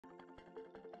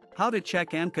How to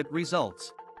check AMCAT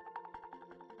results.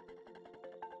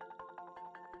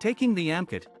 Taking the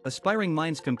AMCAT, Aspiring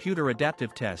Minds Computer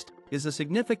Adaptive Test, is a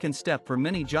significant step for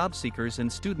many job seekers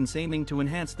and students aiming to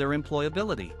enhance their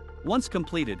employability. Once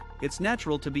completed, it's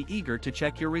natural to be eager to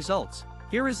check your results.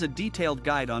 Here is a detailed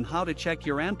guide on how to check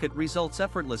your AMCAT results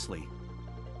effortlessly.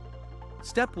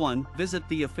 Step 1. Visit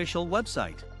the official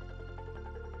website.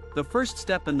 The first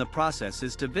step in the process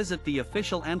is to visit the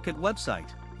official AMCAT website.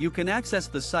 You can access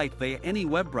the site via any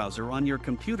web browser on your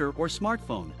computer or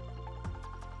smartphone.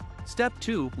 Step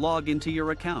 2. Log into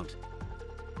your account.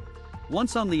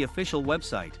 Once on the official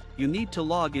website, you need to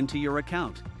log into your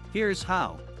account. Here's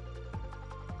how.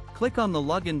 Click on the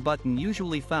login button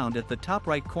usually found at the top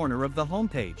right corner of the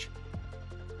homepage.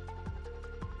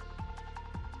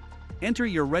 Enter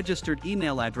your registered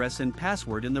email address and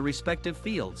password in the respective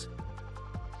fields.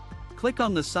 Click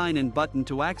on the Sign In button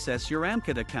to access your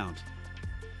AMCAT account.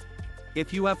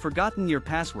 If you have forgotten your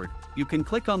password, you can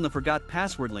click on the Forgot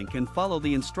Password link and follow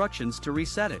the instructions to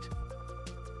reset it.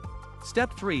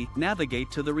 Step 3. Navigate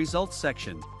to the Results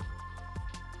section.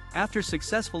 After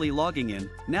successfully logging in,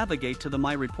 navigate to the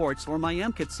My Reports or My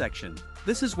AMCAT section.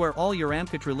 This is where all your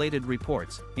AMCAT-related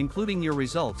reports, including your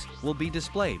results, will be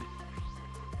displayed.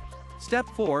 Step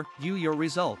 4. View your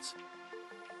results.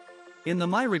 In the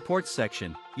My Reports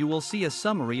section, you will see a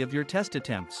summary of your test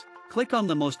attempts. Click on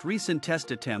the most recent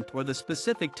test attempt or the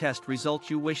specific test result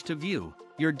you wish to view.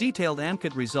 Your detailed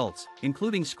AMCAT results,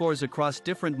 including scores across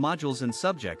different modules and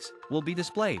subjects, will be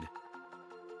displayed.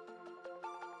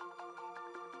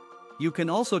 You can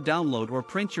also download or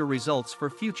print your results for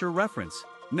future reference.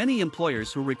 Many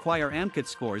employers who require AMCAT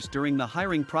scores during the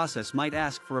hiring process might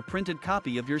ask for a printed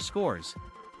copy of your scores.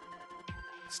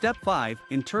 Step 5.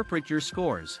 Interpret your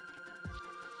scores.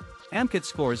 AMCAT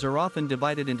scores are often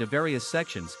divided into various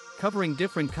sections, covering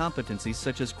different competencies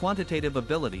such as quantitative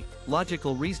ability,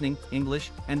 logical reasoning, English,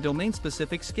 and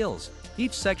domain-specific skills.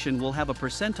 Each section will have a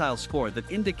percentile score that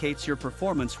indicates your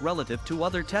performance relative to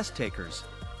other test takers.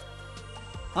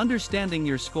 Understanding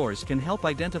your scores can help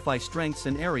identify strengths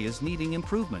and areas needing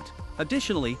improvement.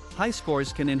 Additionally, high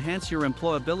scores can enhance your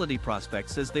employability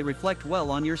prospects as they reflect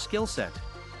well on your skill set.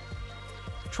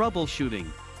 Troubleshooting.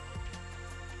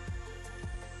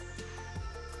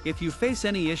 If you face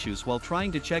any issues while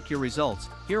trying to check your results,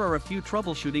 here are a few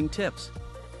troubleshooting tips.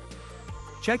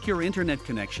 Check your internet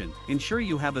connection. Ensure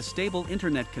you have a stable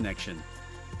internet connection.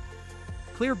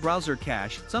 Clear browser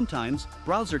cache. Sometimes,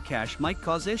 browser cache might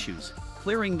cause issues.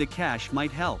 Clearing the cache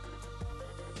might help.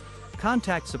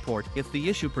 Contact support. If the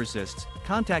issue persists,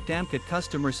 contact AMCAT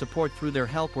customer support through their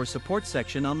help or support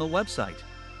section on the website.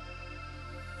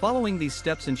 Following these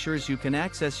steps ensures you can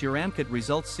access your AMCAT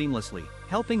results seamlessly,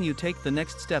 helping you take the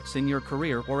next steps in your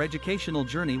career or educational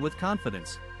journey with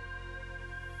confidence.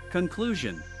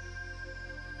 Conclusion.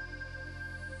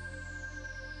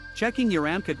 Checking your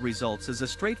AMCAT results is a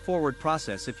straightforward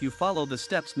process if you follow the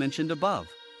steps mentioned above.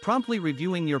 Promptly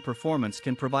reviewing your performance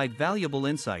can provide valuable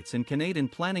insights and can aid in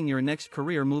planning your next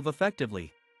career move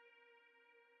effectively.